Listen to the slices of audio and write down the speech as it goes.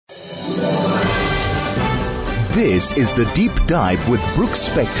This is The Deep Dive with Brooks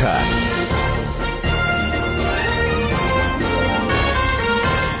Spector.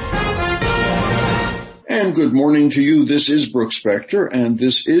 And good morning to you. This is Brooks Spector, and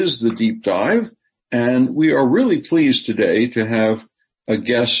this is The Deep Dive. And we are really pleased today to have a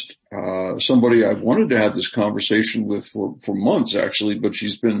guest, somebody I've wanted to have this conversation with for months, actually, but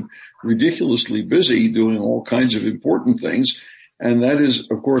she's been ridiculously busy doing all kinds of important things. And that is,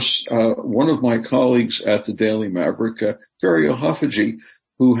 of course, one of my colleagues at the Daily Maverick, Ferial Haffajee,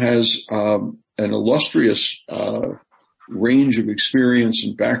 who has an illustrious range of experience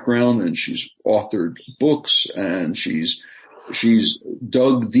and background, and she's authored books, and she's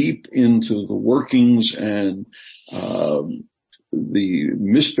dug deep into the workings and the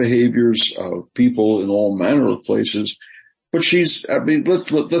misbehaviors of people in all manner of places. But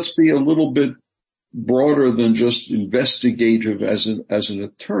let's be a little bit broader than just investigative as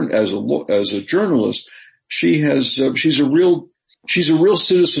a journalist. She's a real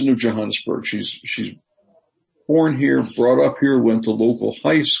citizen of Johannesburg. She's born here, brought up here, went to local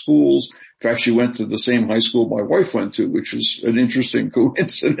high schools. In fact, she went to the same high school my wife went to, which is an interesting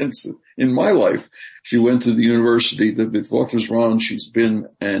coincidence in my life. She went to the university, the Witwatersrand. She's been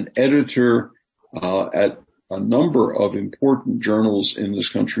an editor at a number of important journals in this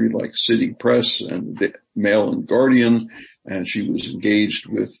country, like City Press and the Mail and Guardian, and she was engaged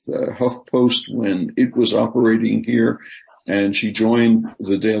with HuffPost when it was operating here, and she joined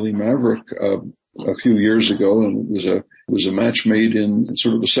the Daily Maverick a few years ago, and it was a match made in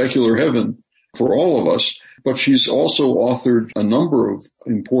sort of a secular heaven for all of us. But she's also authored a number of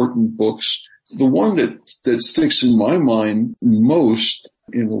important books. The one that sticks in my mind most,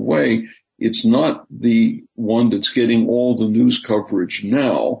 in a way, it's not the one that's getting all the news coverage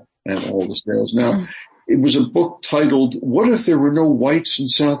now and all the sales now. It was a book titled, What If There Were No Whites in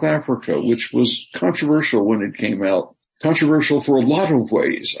South Africa, which was controversial when it came out. Controversial for a lot of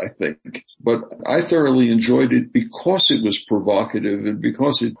ways, I think. But I thoroughly enjoyed it because it was provocative and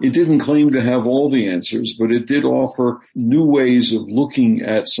because it didn't claim to have all the answers, but it did offer new ways of looking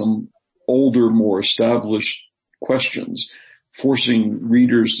at some older, more established questions, forcing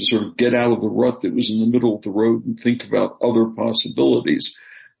readers to sort of get out of the rut that was in the middle of the road and think about other possibilities.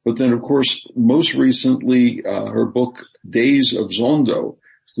 But then, of course, most recently, her book, Days of Zondo,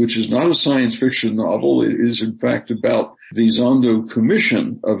 which is not a science fiction novel. It is, in fact, about the Zondo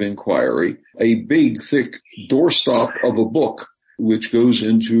Commission of Inquiry, a big, thick doorstop of a book, which goes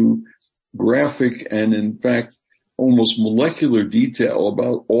into graphic and, in fact, almost molecular detail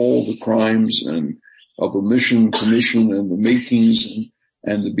about all the crimes and of omission, commission, and the makings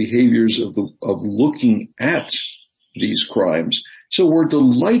and the behaviors of looking at these crimes. So we're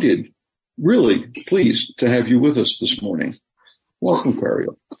delighted, really pleased to have you with us this morning. Welcome,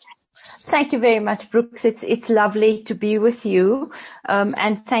 Ferial. Thank you very much, Brooks. It's lovely to be with you.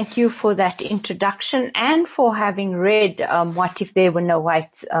 And thank you for that introduction and for having read What If There Were No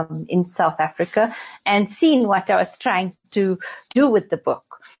Whites in South Africa and seen what I was trying to do with the book.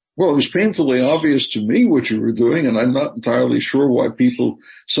 Well, it was painfully obvious to me what you were doing, and I'm not entirely sure why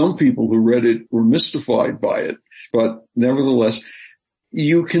some people who read it were mystified by it. But nevertheless,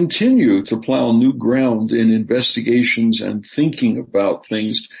 you continue to plow new ground in investigations and thinking about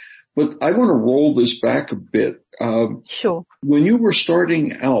things. But I want to roll this back a bit. Sure. When you were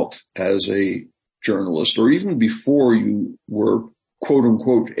starting out as a journalist, or even before you were, quote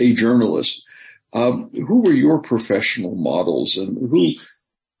unquote, a journalist, who were your professional models, and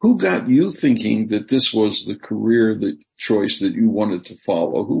who got you thinking that this was the career, the choice that you wanted to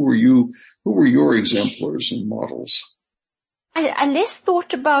follow? Who were your exemplars and models? I less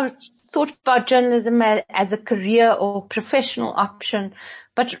thought about journalism as a career or professional option,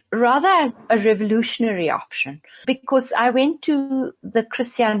 but rather as a revolutionary option. Because I went to the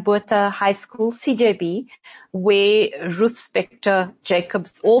Christian Botha High School, CJB, where Ruth Spector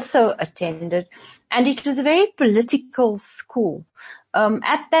Jacobs also attended, and it was a very political school.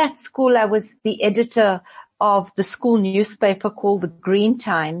 At that school, I was the editor of the school newspaper called the Green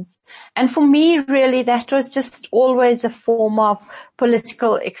Times. And for me, really, that was just always a form of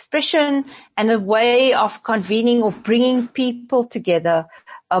political expression and a way of convening or bringing people together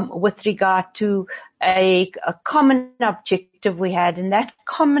with regard to a common objective we had. And that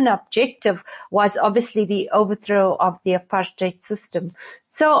common objective was obviously the overthrow of the apartheid system.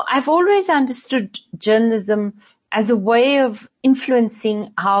 So I've always understood journalism as a way of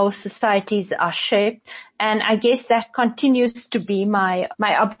influencing how societies are shaped. And I guess that continues to be my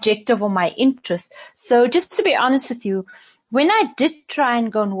objective or my interest. So just to be honest with you, when I did try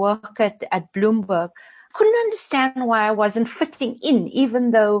and go and work at Bloomberg, I couldn't understand why I wasn't fitting in,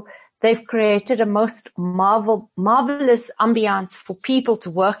 even though they've created a most marvelous ambiance for people to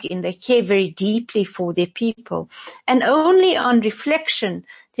work in. They care very deeply for their people. And only on reflection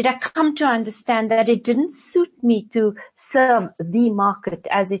did I come to understand that it didn't suit me to serve the market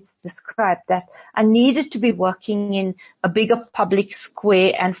as it's described, that I needed to be working in a bigger public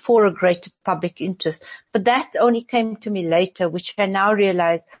square and for a greater public interest. But that only came to me later, which I now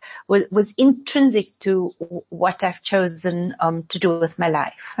realize was intrinsic to what I've chosen to do with my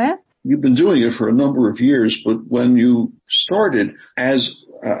life. Huh? You've been doing it for a number of years, but when you started as,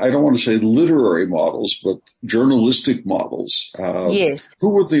 I don't want to say literary models, but journalistic models, yes. Who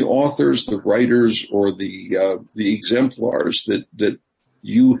were the authors, the writers, or the exemplars that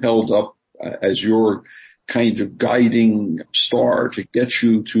you held up as your kind of guiding star to get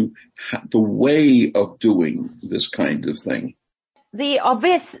you to the way of doing this kind of thing? The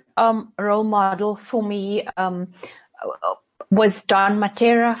obvious role model for me was Don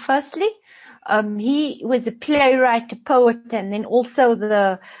Matera, firstly. He was a playwright, a poet, and then also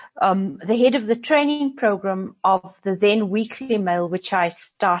the head of the training program of the then Weekly Mail, which I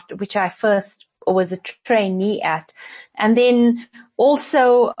first was a trainee at. And then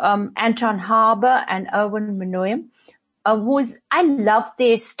also Anton Harber and Erwin Minoyem. I loved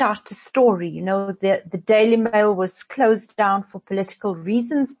their starter story. You know, the Daily Mail was closed down for political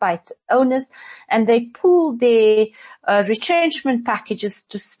reasons by its owners, and they pulled their retrenchment packages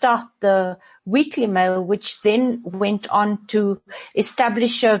to start the Weekly Mail, which then went on to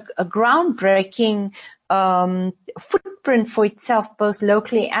establish a groundbreaking footprint for itself, both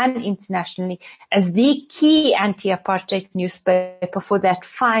locally and internationally, as the key anti-apartheid newspaper for that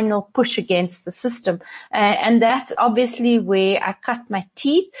final push against the system. And that's obviously where I cut my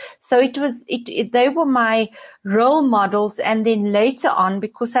teeth. So they were my role models. And then later on,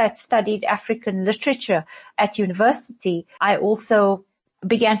 because I had studied African literature at university, I also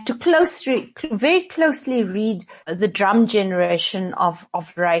began to very closely read the drum generation of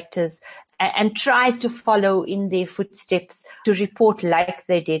writers and try to follow in their footsteps, to report like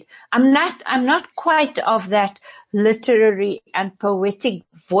they did. I'm not quite of that literary and poetic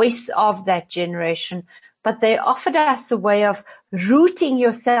voice of that generation, but they offered us a way of rooting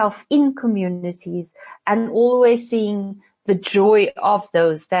yourself in communities and always seeing the joy of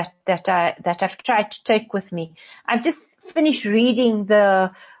those that I've tried to take with me. I've just finished reading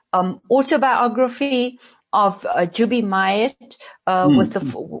the autobiography of Juby Myatt, was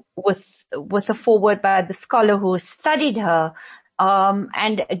a foreword by the scholar who studied her.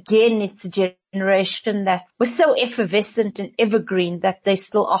 And again, it's a generation that was so effervescent and evergreen that they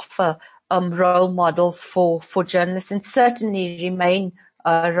still offer role models for journalists, and certainly remain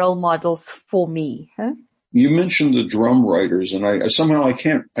role models for me. Huh? You mentioned the drum writers, and I'm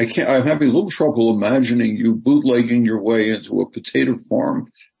having a little trouble imagining you bootlegging your way into a potato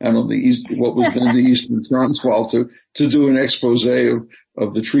farm and on the east, what was then the Eastern Transvaal to do an expose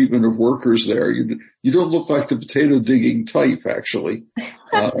of the treatment of workers there. You don't look like the potato digging type, actually.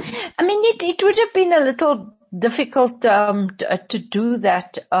 I mean, it would have been a little difficult to do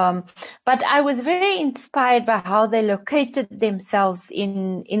that, but I was very inspired by how they located themselves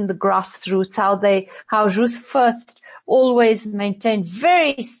in the grassroots, how Ruth First always maintained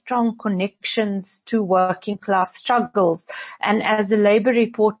very strong connections to working class struggles. And as a labor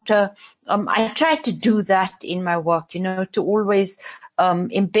reporter, I try to do that in my work, to always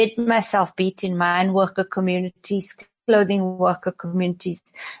embed myself, be it in mine worker communities, clothing worker communities,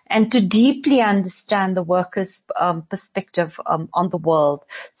 and to deeply understand the workers' perspective on the world.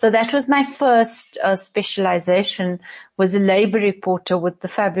 So that was my first specialization, was a labor reporter with the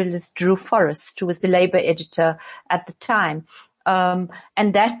fabulous Drew Forrest, who was the labor editor at the time. And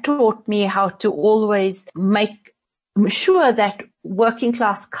that taught me how to always make sure that working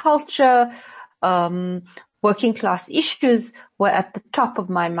class culture, working class issues were at the top of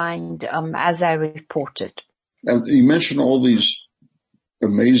my mind as I reported. And you mentioned all these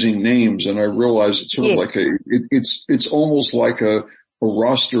amazing names, and I realize it's sort of like it's almost like a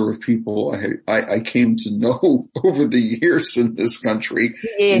roster of people I came to know over the years in this country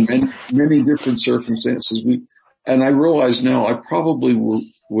in many different circumstances. And I realize now I probably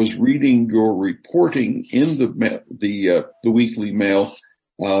was reading your reporting in the Weekly Mail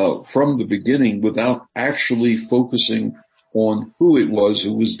from the beginning without actually focusing on who it was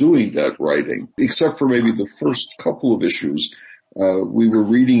who was doing that writing, except for maybe the first couple of issues. We were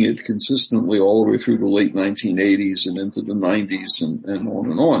reading it consistently all the way through the late 1980s and into the 90s and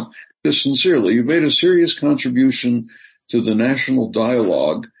on and on. Sincerely, you made a serious contribution to the national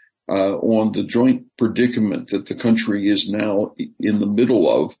dialogue on the joint predicament that the country is now in the middle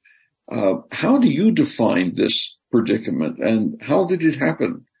of. How do you define this predicament, and how did it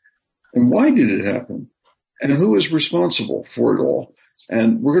happen? And why did it happen? And who is responsible for it all?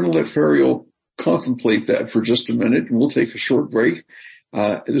 And we're going to let Ferial contemplate that for just a minute, and we'll take a short break.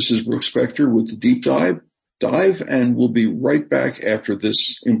 This is Brooke Spector with the Deep Dive, and we'll be right back after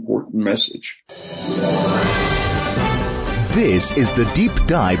this important message. This is the Deep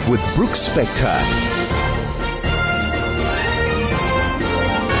Dive with Brooke Spector.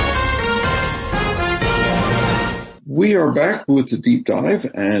 We are back with the Deep Dive,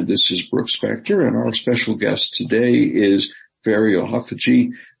 and this is Brooke Spector, and our special guest today is Ferial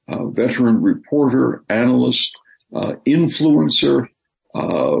Haffajee, veteran reporter, analyst, influencer,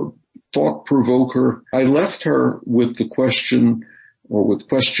 thought provoker. I left her with the question, or with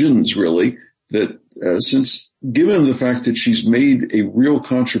questions really, that since given the fact that she's made a real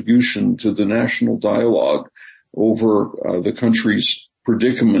contribution to the national dialogue over the country's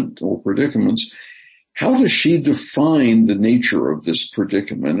predicament or predicaments, how does she define the nature of this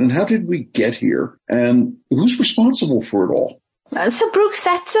predicament, and how did we get here, and who's responsible for it all? So Brooks,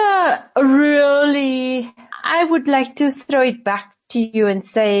 that's a really, I would like to throw it back to you and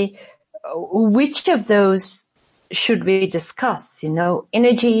say, which of those should we discuss?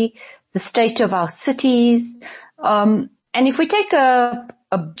 Energy, the state of our cities. And if we take a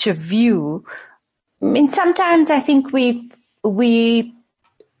view, I mean, sometimes I think we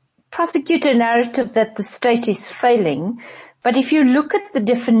prosecute a narrative that the state is failing. But if you look at the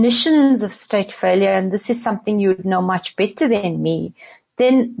definitions of state failure, and this is something you would know much better than me,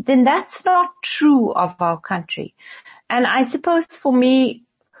 then that's not true of our country. And I suppose for me,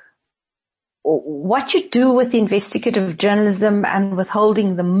 what you do with investigative journalism and with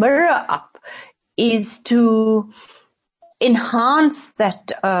holding the mirror up is to enhance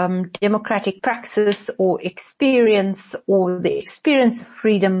that democratic praxis or experience, or the experience of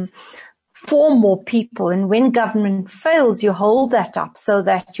freedom for more people. And when government fails, you hold that up so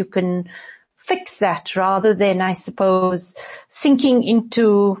that you can fix that, rather than, I suppose, sinking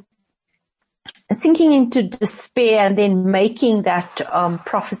into despair and then making that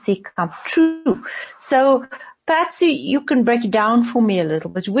prophecy come true. So perhaps you can break it down for me a little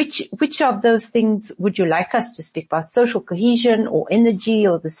bit. Which of those things would you like us to speak about? Social cohesion, or energy,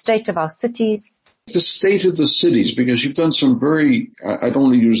 or the state of our cities? The state of the cities, because you've done some very, I don't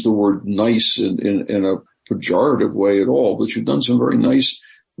want to use the word nice in a pejorative way at all, but you've done some very nice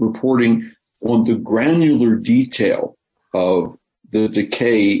reporting on the granular detail of the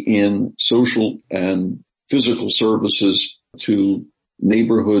decay in social and physical services to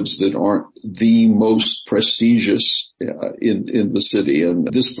neighborhoods that aren't the most prestigious in the city.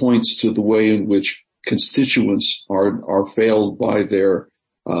 And this points to the way in which constituents are failed by their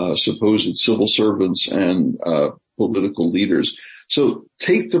supposed civil servants and political leaders. So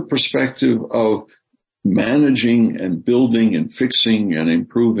take the perspective of managing and building and fixing and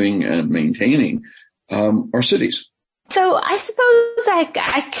improving and maintaining our cities. So I suppose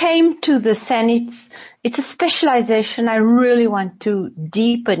I came to this, and it's a specialization I really want to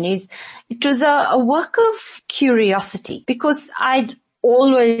deepen. It was a work of curiosity, because I'd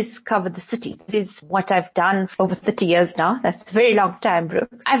always covered the city. This is what I've done for over 30 years now. That's a very long time,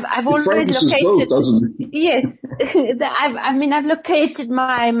 Brooks. I've always located both, doesn't it? Yes. I've located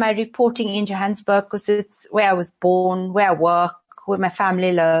my reporting in Johannesburg, because it's where I was born, where I work, where my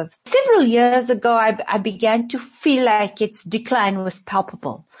family lives. Several years ago, I began to feel like its decline was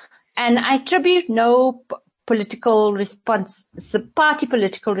palpable. And I attribute no party political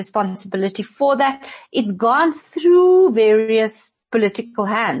responsibility for that. It's gone through various political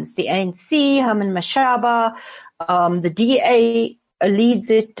hands. The ANC, Herman Mashaba, the DA leads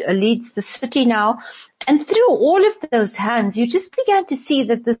the city now. And through all of those hands, you just began to see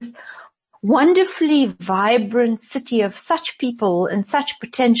that this wonderfully vibrant city of such people and such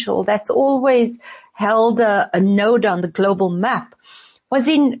potential that's always held a node on the global map was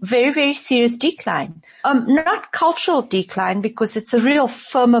in very, very serious decline. Not cultural decline, because it's a real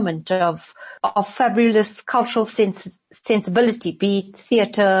firmament of fabulous cultural sensibility, be it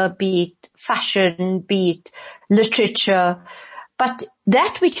theatre, be it fashion, be it literature. But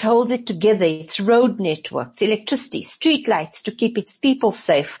that which holds it together, its road networks, electricity, street lights to keep its people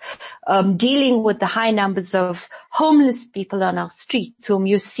safe, dealing with the high numbers of homeless people on our streets, whom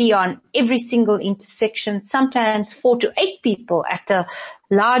you see on every single intersection, sometimes 4 to 8 people at a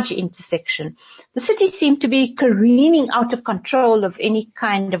large intersection. The city seemed to be careening out of control of any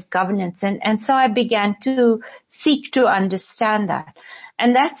kind of governance. And so I began to seek to understand that.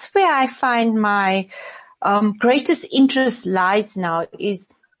 And that's where I find my greatest interest lies now, is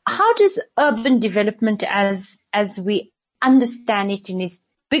how does urban development as we understand it in its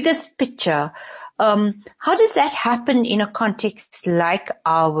biggest picture How does that happen in a context like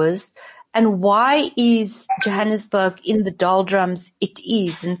ours? And why is Johannesburg in the doldrums it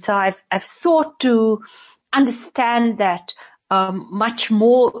is? And so I've sought to understand that much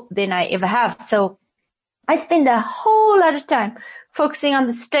more than I ever have. So I spend a whole lot of time focusing on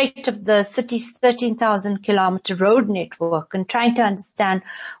the state of the city's 13,000 kilometer road network and trying to understand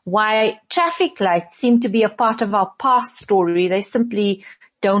why traffic lights seem to be a part of our past story. They simply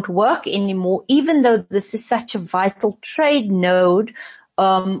don't work anymore, even though this is such a vital trade node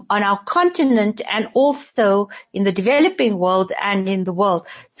on our continent and also in the developing world and in the world.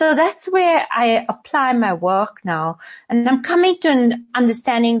 So that's where I apply my work now. And I'm coming to an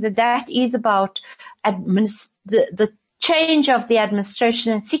understanding that that is about the change of the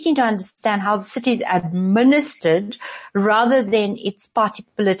administration and seeking to understand how the city is administered rather than its party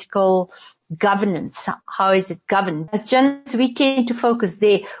political governance. How is it governed? As journalists, we tend to focus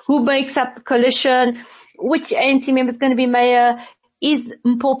there. Who makes up the coalition? Which ANC member is going to be mayor? Is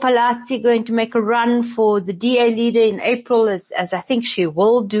Mpho Phalatse going to make a run for the DA leader in April, as I think she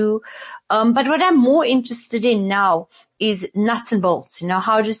will do? But what I'm more interested in now is nuts and bolts.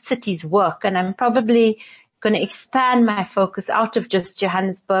 How do cities work? And I'm probably going to expand my focus out of just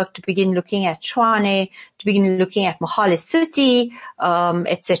Johannesburg to begin looking at Tshwane, to begin looking at Mohale City,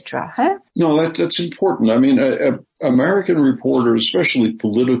 etc. Huh? No, that's important. I mean, American reporters, especially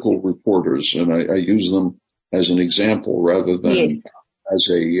political reporters, and I use them as an example rather than as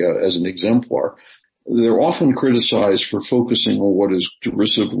an exemplar. They're often criticized for focusing on what is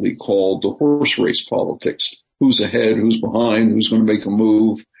derisively called the horse race politics. Who's ahead, who's behind, who's going to make a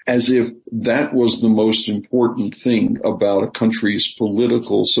move, as if that was the most important thing about a country's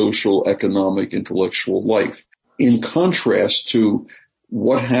political, social, economic, intellectual life. In contrast to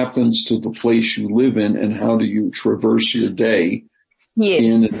what happens to the place you live in and how do you traverse your day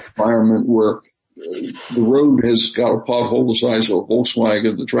in an environment where the road has got a pothole the size of a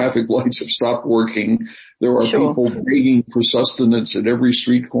Volkswagen, the traffic lights have stopped working, there are people begging for sustenance at every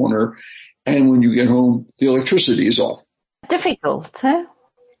street corner, and when you get home, the electricity is off. Difficult, huh?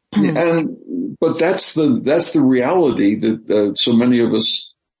 But that's the reality that so many of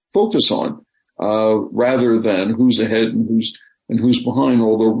us focus on, rather than who's ahead and who's behind,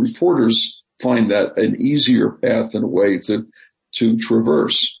 although reporters find that an easier path in a way to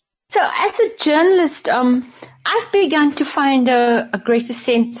traverse. So as a journalist, I've begun to find a greater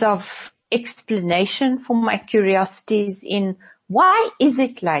sense of explanation for my curiosities in why is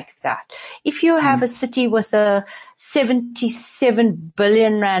it like that? If you have a city with a 77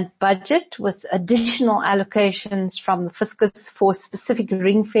 billion rand budget with additional allocations from the fiscus for specific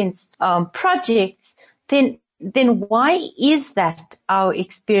ring-fenced projects, then why is that our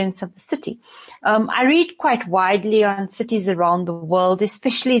experience of the city? I read quite widely on cities around the world,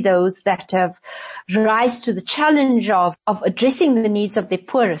 especially those that have rise to the challenge of addressing the needs of their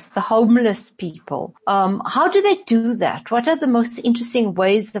poorest, the homeless people. How do they do that? What are the most interesting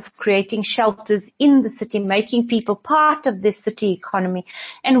ways of creating shelters in the city, making people part of the city economy?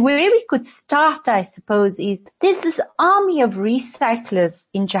 And where we could start, I suppose, is there's this army of recyclers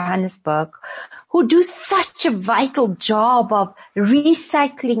in Johannesburg who do such a vital job of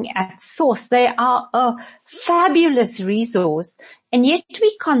recycling at source. They are a fabulous resource, and yet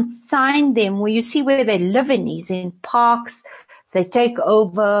we consign them where you see where they live in parks. They take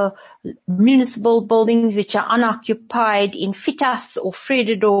over municipal buildings which are unoccupied in Fitas or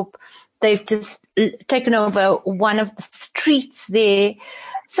Vredendorp. They've just taken over one of the streets there.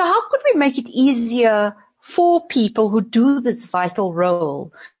 So how could we make it easier for people who do this vital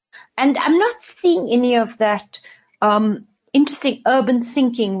role? And I'm not seeing any of that interesting urban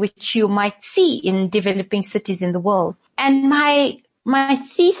thinking which you might see in developing cities in the world. And my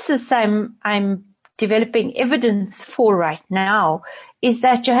thesis I'm developing evidence for right now is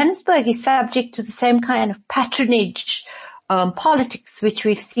that Johannesburg is subject to the same kind of patronage politics which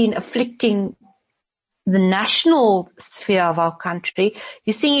we've seen afflicting the national sphere of our country.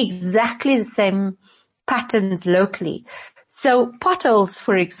 You're seeing exactly the same patterns locally. So potholes,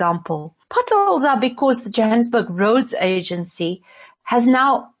 for example. Potholes are because the Johannesburg Roads Agency has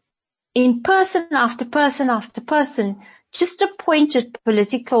now, in person after person after person, just appointed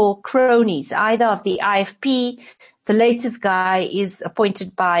political cronies, either of the IFP. The latest guy is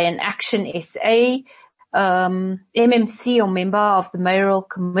appointed by an Action SA, MMC or member of the mayoral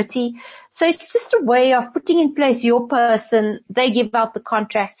committee. So it's just a way of putting in place your person. They give out the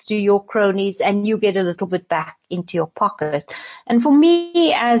contracts to your cronies and you get a little bit back into your pocket. And for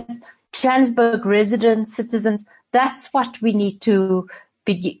me as Johannesburg residents, citizens, that's what we need to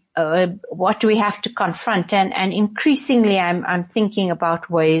what we have to confront. And increasingly I'm thinking about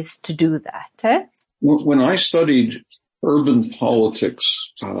ways to do that. When I studied urban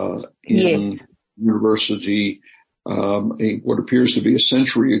politics in university, what appears to be a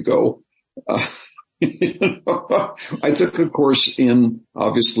century ago, I took a course in,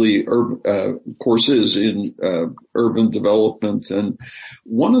 obviously, courses in urban development, and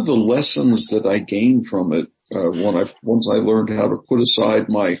one of the lessons that I gained from it, once I learned how to put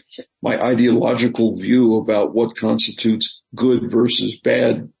aside my ideological view about what constitutes good versus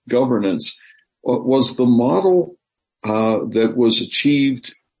bad governance, was the model that was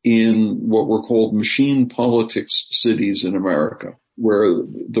achieved in what were called machine politics cities in America, where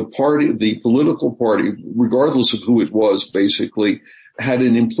the political party, regardless of who it was, basically had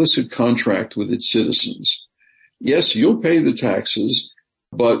an implicit contract with its citizens. Yes, you'll pay the taxes,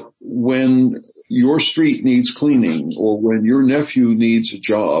 but when your street needs cleaning, or when your nephew needs a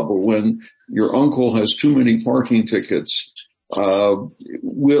job, or when your uncle has too many parking tickets, the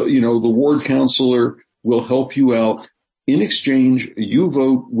ward counselor will help you out. In exchange, you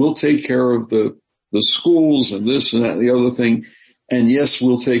vote, we'll take care of the schools and this and that and the other thing. And yes,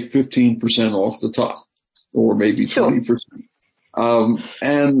 we'll take 15% off the top, or maybe 20%.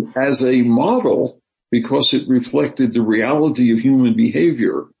 And as a model, because it reflected the reality of human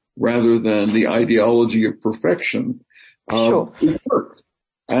behavior rather than the ideology of perfection, it worked.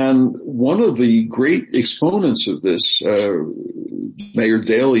 And one of the great exponents of this, Mayor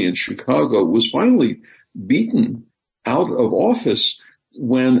Daley in Chicago, was finally beaten out of office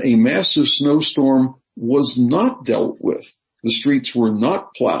when a massive snowstorm was not dealt with. The streets were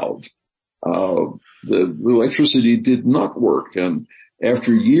not plowed. The electricity did not work. And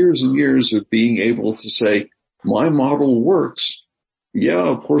after years and years of being able to say, my model works, yeah,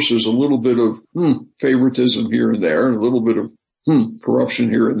 of course there's a little bit of favoritism here and there, and a little bit of corruption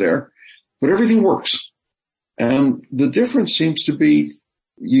here and there, but everything works. And the difference seems to be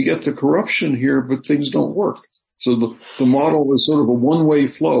you get the corruption here, but things don't work. So the model is sort of a one-way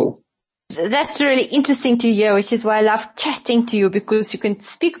flow. That's really interesting to hear, which is why I love chatting to you, because you can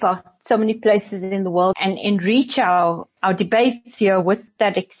speak about so many places in the world and enrich our debates here with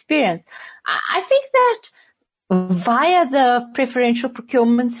that experience. I think that via the preferential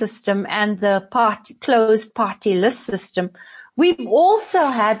procurement system and the closed party list system, we've also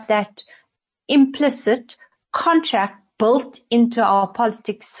had that implicit contract built into our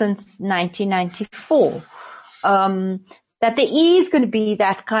politics since 1994. That there is going to be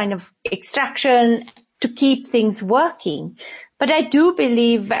that kind of extraction to keep things working. But I do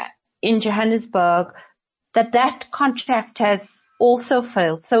believe in Johannesburg that contract has also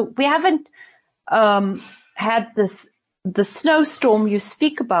failed. So we haven't had the snowstorm you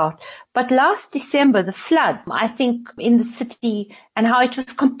speak about, but last December, the flood, I think, in the city, and how it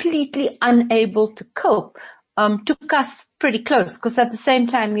was completely unable to cope, took us pretty close, because at the same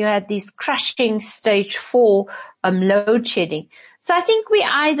time you had these crushing stage 4 load shedding. So I think we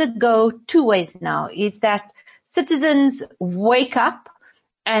either go two ways now, is that citizens wake up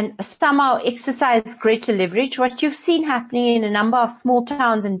and somehow exercise greater leverage. What you've seen happening in a number of small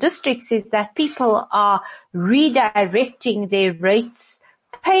towns and districts is that people are redirecting their rates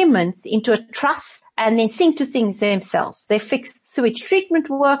payments into a trust and then seeing to things themselves. They fix sewage treatment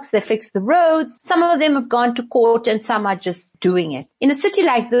works, they fix the roads. Some of them have gone to court and some are just doing it. In a city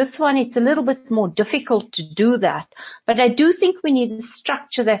like this one, it's a little bit more difficult to do that. But I do think we need a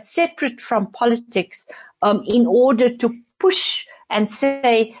structure that's separate from politics in order to push and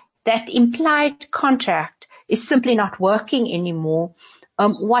say that implied contract is simply not working anymore.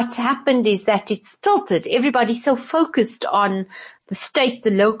 What's happened is that it's tilted. Everybody's so focused on the state,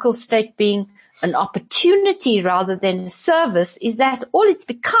 the local state being an opportunity rather than a service, is that all it's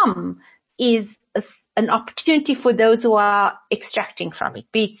become is an opportunity for those who are extracting from it,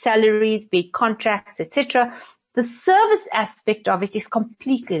 be it salaries, be it contracts, etc. The service aspect of it is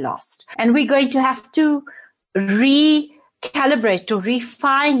completely lost. And we're going to have to recalibrate or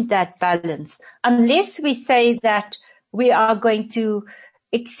refine that balance, unless we say that we are going to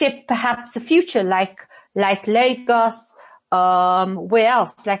accept perhaps a future like Lagos, where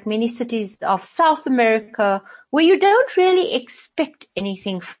else, like many cities of South America, where you don't really expect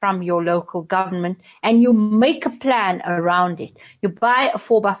anything from your local government and you make a plan around it. You buy a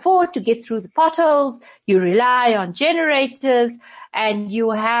 4x4 to get through the potholes, you rely on generators, and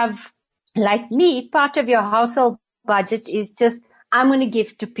you have, like me, part of your household budget is just, I'm going to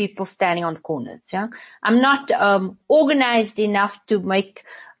give to people standing on the corners. Yeah, I'm not organized enough to make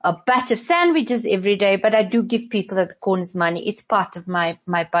a batch of sandwiches every day, but I do give people at the corners money. It's part of my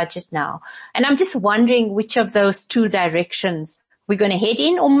budget now. And I'm just wondering which of those two directions we're going to head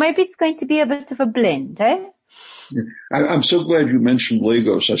in, or maybe it's going to be a bit of a blend, eh? Yeah. I'm so glad you mentioned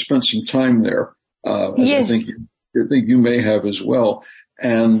Lagos. I spent some time there. as Yes. I think you may have as well.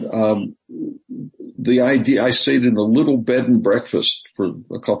 And the idea, I stayed in a little bed and breakfast for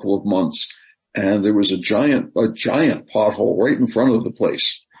a couple of months, and there was a giant pothole right in front of the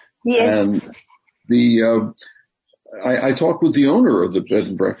place. Yes. And I talked with the owner of the bed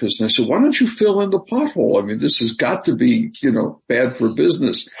and breakfast, and I said, "Why don't you fill in the pothole? I mean, this has got to be, bad for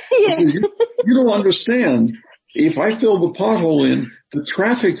business." Yes. I said, you don't understand. If I fill the pothole in, the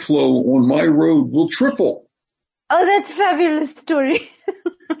traffic flow on my road will triple. Oh, that's a fabulous story.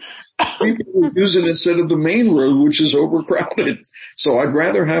 People will use it instead of the main road, which is overcrowded. So I'd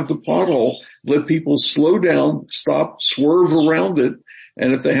rather have the pothole, let people slow down, stop, swerve around it.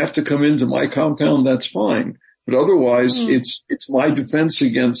 And if they have to come into my compound, that's fine. But otherwise, it's my defense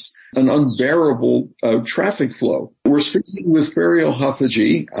against an unbearable traffic flow. We're speaking with Ferial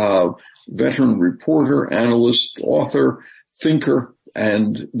Haffajee, veteran reporter, analyst, author, thinker,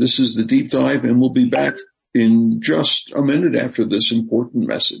 and this is the Deep Dive, and we'll be back in just a minute after this important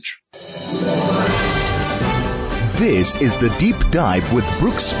message. This is the Deep Dive with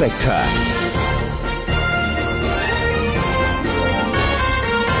Brooks Spector.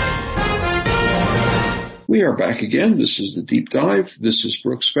 We are back again. This is the Deep Dive. This is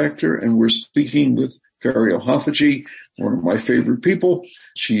Brooks Spector, and we're speaking with Ferial Haffajee, one of my favorite people.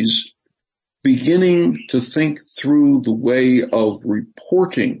 She's beginning to think through the way of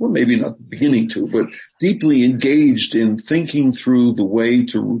reporting, well, maybe not beginning to, but deeply engaged in thinking through the way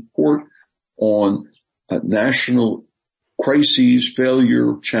to report on national crises,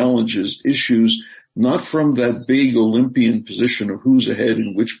 failure, challenges, issues, not from that big Olympian position of who's ahead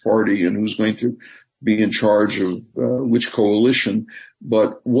in which party and who's going to be in charge of which coalition,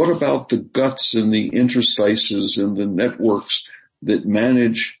 but what about the guts and the interstices and the networks that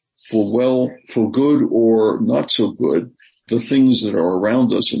manage for good or not so good, the things that are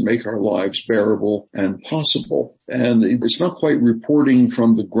around us and make our lives bearable and possible. And it's not quite reporting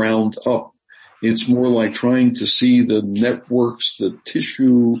from the ground up. It's more like trying to see the networks, the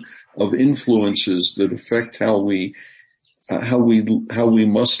tissue of influences that affect how we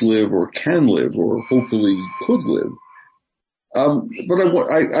must live or can live or hopefully could live.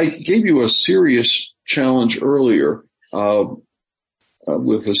 But I gave you a serious challenge earlier,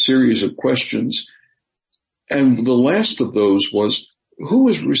 with a series of questions. And the last of those was, who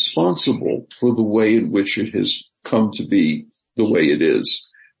is responsible for the way in which it has come to be the way it is?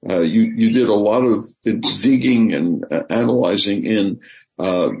 You did a lot of digging and analyzing in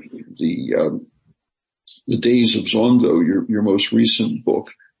the Days of Zondo, your most recent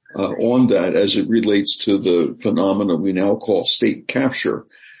book, on that as it relates to the phenomena we now call state capture.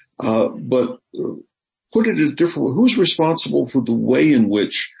 But put it a different way. Who's responsible for the way in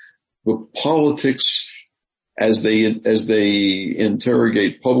which the politics, as they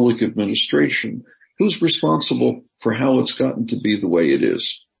interrogate public administration, who's responsible for how it's gotten to be the way it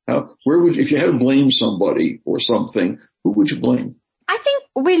is? If you had to blame somebody or something, who would you blame? I think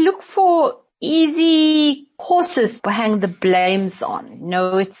we look for easy horses to hang the blames on.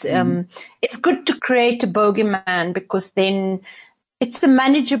 It's good to create a bogeyman because then it's a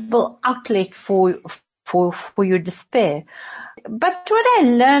manageable outlet for your despair. But what I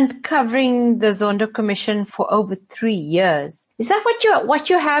learned covering the Zondo Commission for over 3 years is that what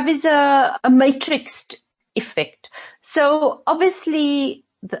you have is a matrixed effect. So obviously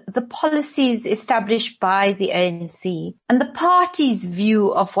the policies established by the ANC and the party's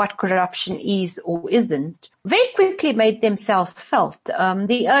view of what corruption is or isn't very quickly made themselves felt.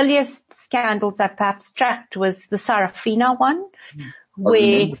 The earliest scandals I perhaps tracked was the Sarafina one,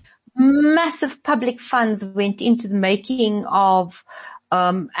 where massive public funds went into the making of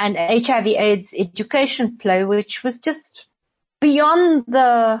an HIV/AIDS education play, which was just beyond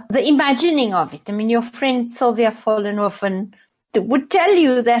the imagining of it. I mean, your friend Sylvia Vollenhoven would tell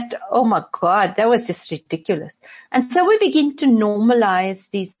you that, oh my God, that was just ridiculous. And so we begin to normalize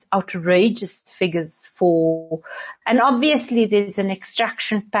these outrageous figures and obviously there's an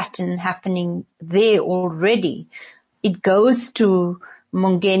extraction pattern happening there already. It goes to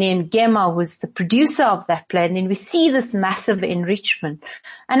Mongeni Ngema was the producer of that play, and then we see this massive enrichment.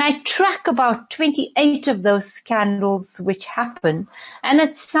 And I track about 28 of those scandals which happen, and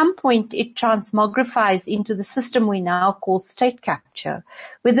at some point it transmogrifies into the system we now call state capture,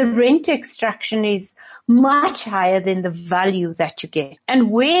 where the rent extraction is much higher than the value that you get. And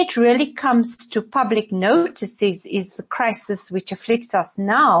where it really comes to public notice is the crisis which afflicts us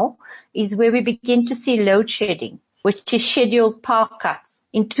now, is where we begin to see load shedding, which is scheduled power cuts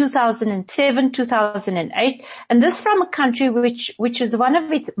in 2007, 2008. And this from a country which is one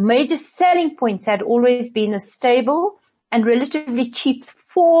of its major selling points had always been a stable and relatively cheap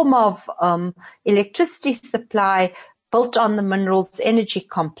form of electricity supply built on the minerals energy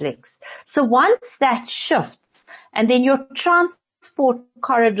complex. So once that shifts, and then your transport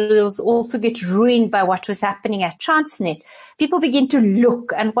corridors also get ruined by what was happening at Transnet, people begin to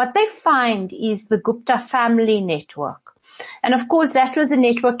look, and what they find is the Gupta family network. And of course, that was a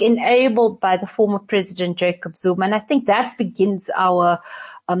network enabled by the former President Jacob Zuma. And I think that begins our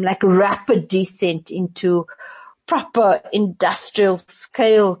rapid descent into proper industrial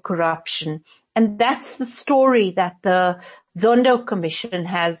scale corruption. And that's the story that the Zondo Commission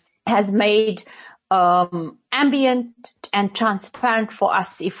has made ambient and transparent for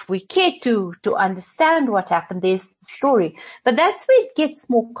us if we care to understand what happened. There's the story. But that's where it gets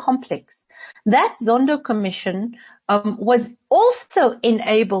more complex. That Zondo Commission was also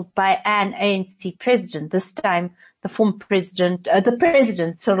enabled by an ANC president. This time, the former president,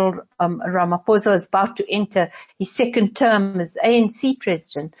 Cyril Ramaphosa, is about to enter his second term as ANC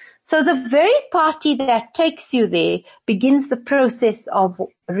president. So the very party that takes you there begins the process of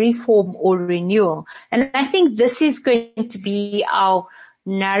reform or renewal. And I think this is going to be our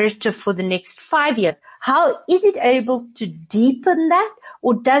narrative for the next 5 years. How is it able to deepen that,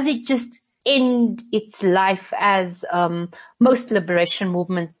 or does it just end its life as most liberation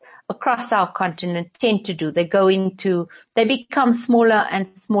movements across our continent tend to do? They become smaller and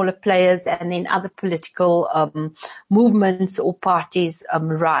smaller players, and then other political movements or parties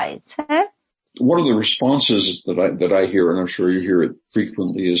rise. Huh? One of the responses that I hear, and I'm sure you hear it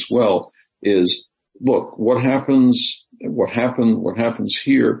frequently as well, is, look, what happens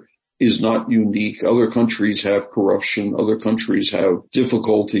here is not unique. Other countries have corruption. Other countries have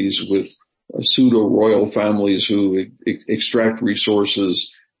difficulties with pseudo-royal families who extract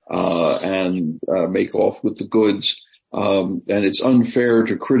resources and make off with the goods. And it's unfair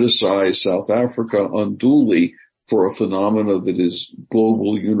to criticize South Africa unduly for a phenomena that is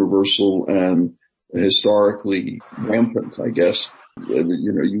global, universal, and historically rampant, I guess.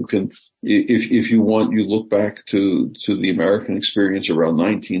 You can, if you want, you look back to the American experience around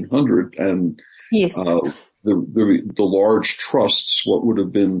 1900 and, yes. The large trusts, what would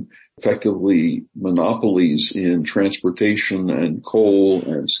have been effectively monopolies in transportation and coal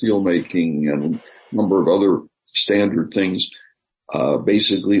and steel making and a number of other standard things,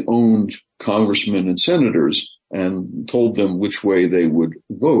 basically owned congressmen and senators and told them which way they would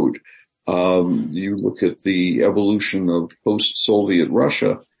vote. You look at the evolution of post-Soviet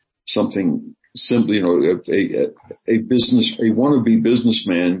Russia, something simply, a wannabe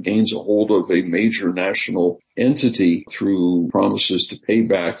businessman gains a hold of a major national entity through promises to pay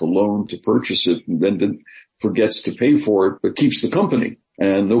back a loan to purchase it, and then forgets to pay for it, but keeps the company,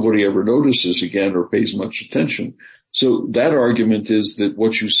 and nobody ever notices again or pays much attention. So that argument is that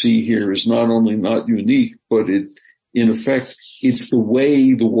what you see here is not only not unique, but in effect, it's the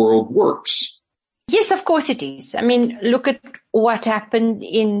way the world works. Yes, of course it is. I mean, look at what happened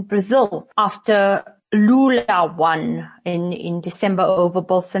in Brazil after Lula won in December over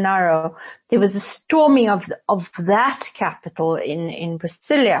Bolsonaro. There was a storming of that capital in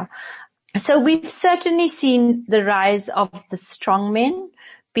Brasilia. So we've certainly seen the rise of the strongmen,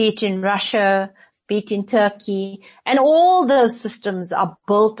 be it in Russia, be it in Turkey, and all those systems are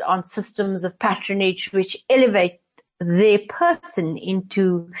built on systems of patronage which elevate their person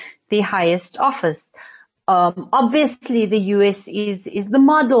into the highest office. Obviously the US is the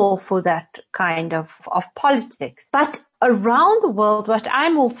model for that kind of politics. But around the world, what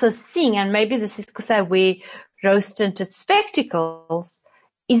I'm also seeing, and maybe this is because I wear rose-tinted spectacles,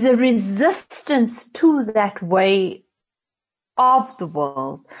 is a resistance to that way of the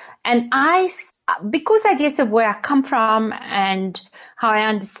world. And because I guess of where I come from and how I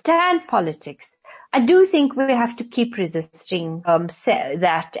understand politics, I do think we have to keep resisting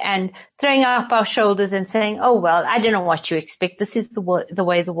that and throwing up our shoulders and saying, oh, well, I don't know what you expect. This is the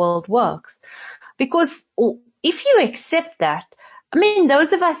way the world works. Because if you accept that, I mean,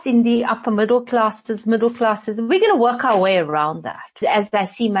 those of us in the upper middle classes, we're going to work our way around that. As I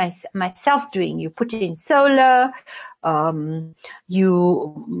see myself doing, you put it in solar,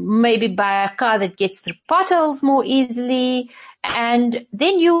 you maybe buy a car that gets through potholes more easily, and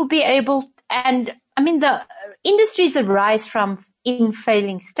then you'll be able, and I mean, the industries arise from in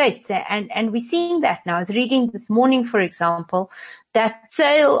failing states, and we're seeing that now. I was reading this morning, for example, that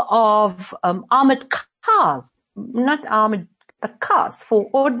sale of armored cars, not armored, but cars for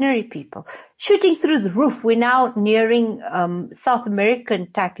ordinary people, shooting through the roof. We're now nearing South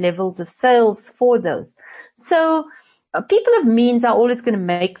American type levels of sales for those. So people of means are always going to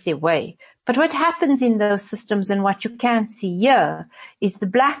make their way. But what happens in those systems and what you can see here is the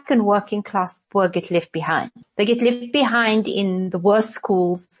black and working class poor get left behind. They get left behind in the worst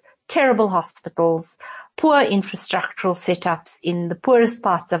schools, terrible hospitals, poor infrastructural setups in the poorest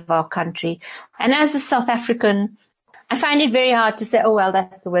parts of our country. And as a South African, I find it very hard to say, oh, well,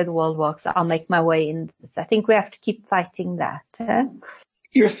 that's the way the world works. I'll make my way in this. I think we have to keep fighting that.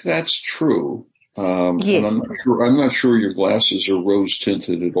 If that's true, yes. and I'm not sure your glasses are rose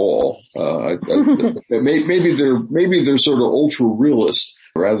tinted at all. Maybe they're sort of ultra realist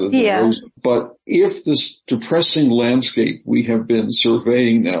rather than rose. But if this depressing landscape we have been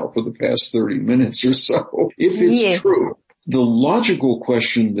surveying now for the past 30 minutes or so, if it's true, the logical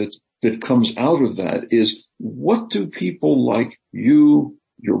question that comes out of that is, what do people like you,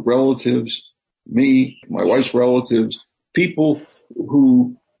 your relatives, me, my wife's relatives, people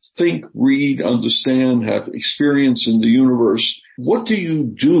who think, read, understand, have experience in the universe, what do you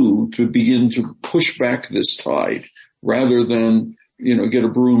do to begin to push back this tide rather than, get a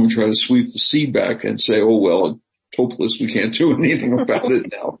broom and try to sweep the sea back and say, oh, well, it's hopeless. We can't do anything about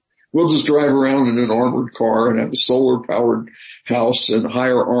it now. We'll just drive around in an armored car and have a solar powered house and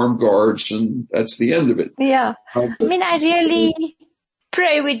hire armed guards, and that's the end of it. Yeah. I really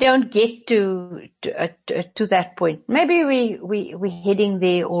pray we don't get to that point. Maybe we're heading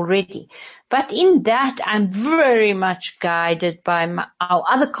there already. But in that, I'm very much guided by our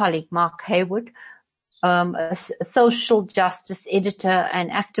other colleague, Mark Hayward, a social justice editor and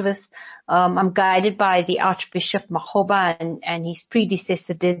activist. I'm guided by the Archbishop Makgoba and his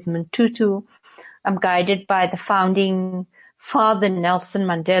predecessor Desmond Tutu. I'm guided by the founding father Nelson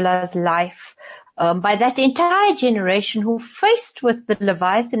Mandela's life, by that entire generation who faced with the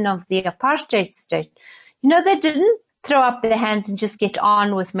Leviathan of the apartheid state. They didn't throw up their hands and just get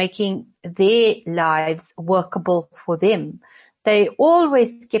on with making their lives workable for them. They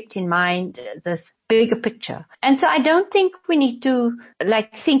always kept in mind this bigger picture. And so I don't think we need to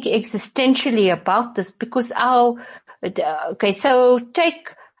think existentially about this, because so take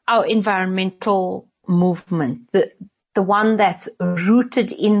our environmental movement, the one that's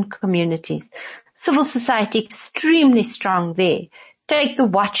rooted in communities. Civil society extremely strong there. Take the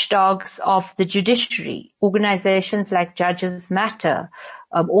watchdogs of the judiciary, organizations like Judges Matter,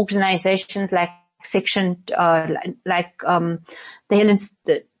 organizations like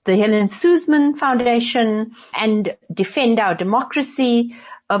the Helen Suzman Foundation, and Defend Our Democracy.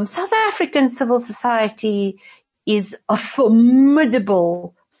 South African civil society is a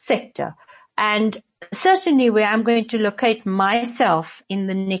formidable sector, and certainly where I'm going to locate myself in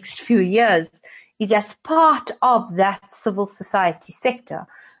the next few years is as part of that civil society sector.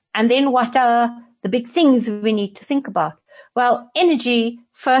 And then what are the big things we need to think about? Well, energy,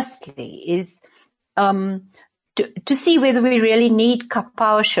 firstly, is to see whether we really need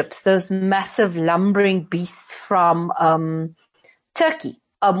power ships, those massive lumbering beasts from Turkey.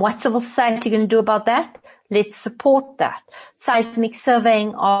 What's civil society going to do about that? Let's support that. Seismic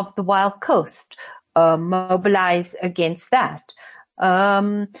surveying of the Wild Coast, mobilize against that.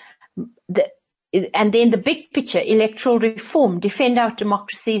 And then the big picture, electoral reform, Defend Our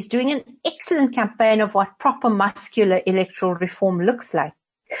Democracy is doing an excellent campaign of what proper muscular electoral reform looks like.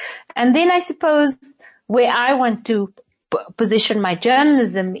 And then I suppose where I want to position my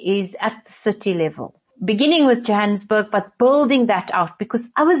journalism is at the city level, beginning with Johannesburg, but building that out, because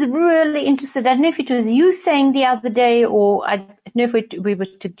I was really interested. I don't know if it was you saying the other day, or I don't know if we were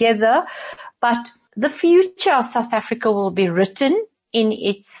together, but the future of South Africa will be written in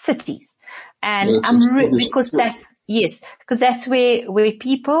its cities. And because that's where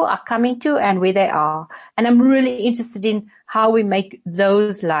people are coming to and where they are. And I'm really interested in how we make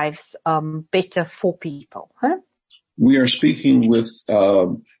those lives better for people. We are speaking with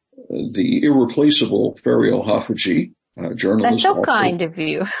the irreplaceable Ferial Haffajee, journalist. That's so kind of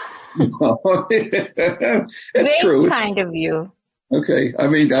you. It's true. Very kind of you. Okay.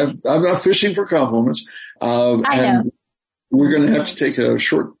 I'm not fishing for compliments. I know. We're going to have to take a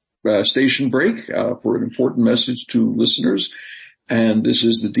short station break for an important message to listeners. And this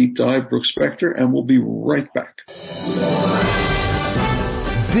is the Deep Dive, Brooke Spector, and we'll be right back.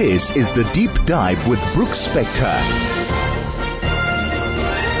 This is the Deep Dive with Brooke Spector.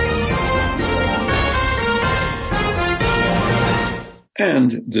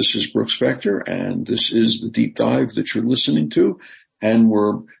 And this is Brooke Spector, and this is the Deep Dive that you're listening to. And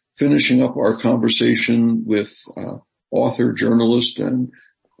we're finishing up our conversation with author, journalist, and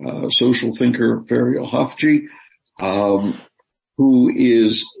social thinker Ferial Haffajee, who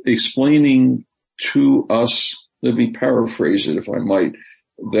is explaining to us, let me paraphrase it if I might,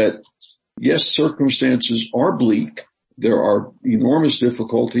 that yes, circumstances are bleak, There are enormous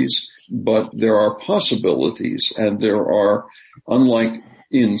difficulties, but there are possibilities, and there are, unlike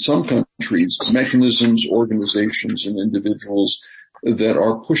in some countries, mechanisms, organizations, and individuals that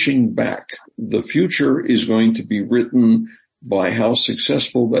are pushing back. The future is going to be written by how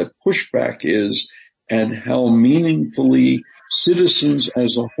successful that pushback is and how meaningfully citizens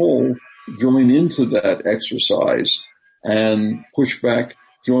as a whole join into that exercise and push back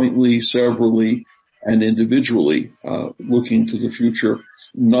jointly, severally, and individually, looking to the future,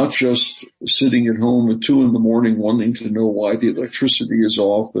 not just sitting at home at 2 a.m. wanting to know why the electricity is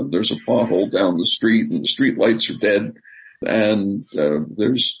off and there's a pothole down the street and the street lights are dead and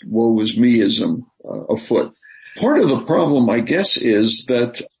there's woe is me-ism afoot. Part of the problem, I guess, is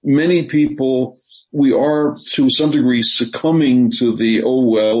that many people, we are to some degree succumbing to the, oh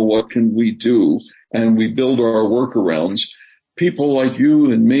well, what can we do? And we build our workarounds. People like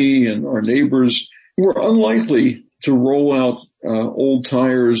you and me and our neighbors were unlikely to roll out old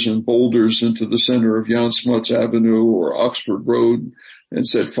tires and boulders into the center of Jan Smuts Avenue or Oxford Road and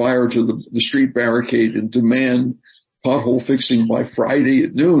set fire to the street barricade and demand pothole fixing by Friday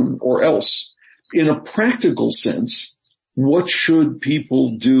at noon or else. In a practical sense, what should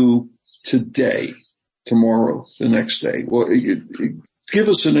people do today, tomorrow, the next day? Well, give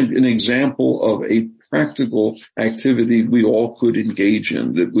us an example of a practical activity we all could engage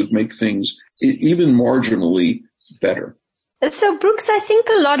in that would make things even marginally better. So, Brooks, I think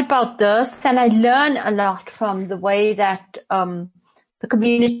a lot about this, and I learn a lot from the way that the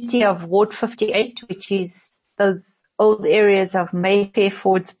community of Ward 58, which is those old areas of Mayfair,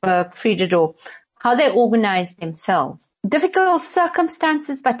 Fordsburg, Friederdorp, how they organize themselves. Difficult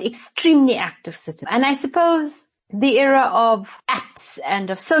circumstances, but extremely active citizens. And I suppose the era of apps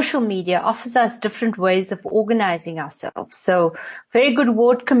and of social media offers us different ways of organizing ourselves. So very good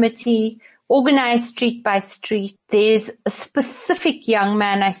ward committee, organized street by street. There's a specific young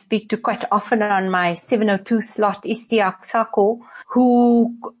man I speak to quite often on my 702 slot, Istiak Sako,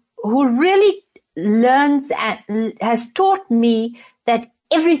 who really learns and has taught me that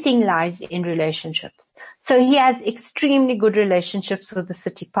everything lies in relationships. So he has extremely good relationships with the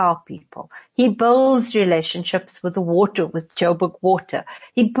city power people. He builds relationships with the water, with Joburg Water.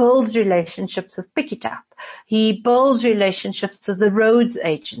 He builds relationships with Pick It Up. He builds relationships with the roads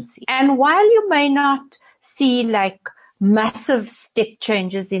agency. And while you may not see like massive step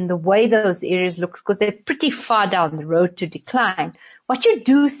changes in the way those areas look, because they're pretty far down the road to decline, what you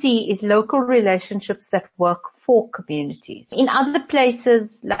do see is local relationships that work for communities. In other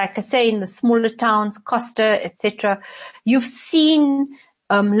places, like I say, in the smaller towns, Costa, etc., you've seen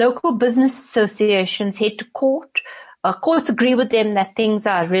local business associations head to court. Courts agree with them that things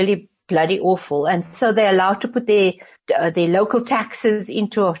are really bloody awful, and so they're allowed to put their local taxes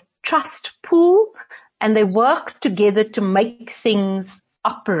into a trust pool, and they work together to make things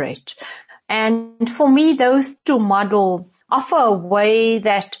operate. And for me, those two models offer a way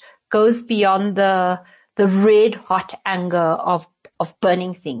that goes beyond the red hot anger of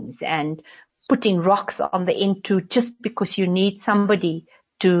burning things and putting rocks on the end to just because you need somebody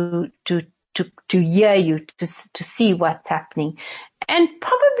to hear you, to see what's happening. And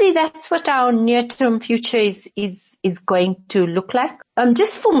probably that's what our near-term future is going to look like.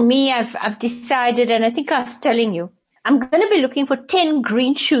 Just for me, I've decided, and I think I was telling you, I'm going to be looking for 10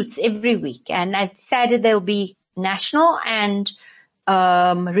 green shoots every week, and I've decided they'll be national and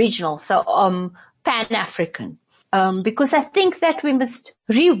regional, so Pan-African, because I think that we must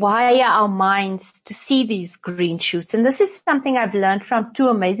rewire our minds to see these green shoots. And this is something I've learned from two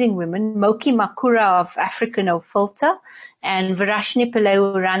amazing women, Moki Makura of Africa No Filter and Varashni Pillai,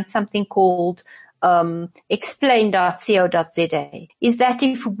 who runs something called explain.co.za, is that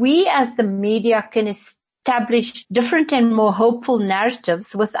if we as the media can establish different and more hopeful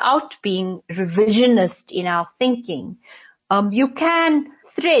narratives without being revisionist in our thinking, you can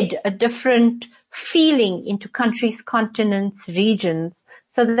thread a different feeling into countries, continents, regions,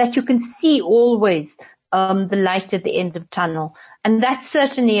 so that you can see always the light at the end of the tunnel. And that's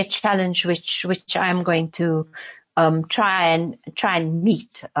certainly a challenge which I'm going to try and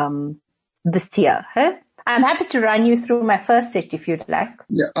meet this year. Huh? I'm happy to run you through my first set if you'd like.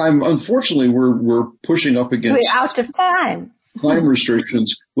 Yeah, unfortunately we're pushing up against. We're out of time. Time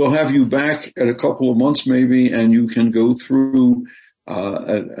restrictions. We'll have you back at a couple of months maybe, and you can go through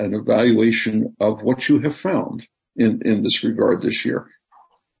an evaluation of what you have found in this regard this year.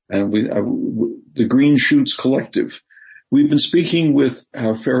 And the Green Shoots Collective. We've been speaking with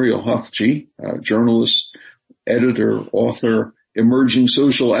Ferial Haffajee, journalist, editor, author, emerging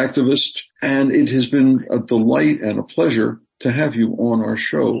social activist, and it has been a delight and a pleasure to have you on our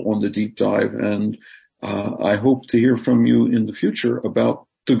show on the Deep Dive. And I hope to hear from you in the future about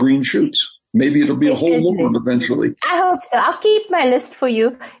the green shoots. Maybe it'll be a whole lawn eventually. I hope so. I'll keep my list for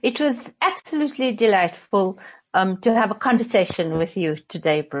you. It was absolutely delightful to have a conversation with you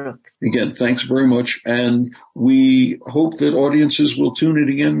today, Brooke. Again, thanks very much. And we hope that audiences will tune in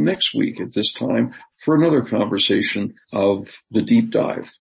again next week at this time for another conversation of The Deep Dive.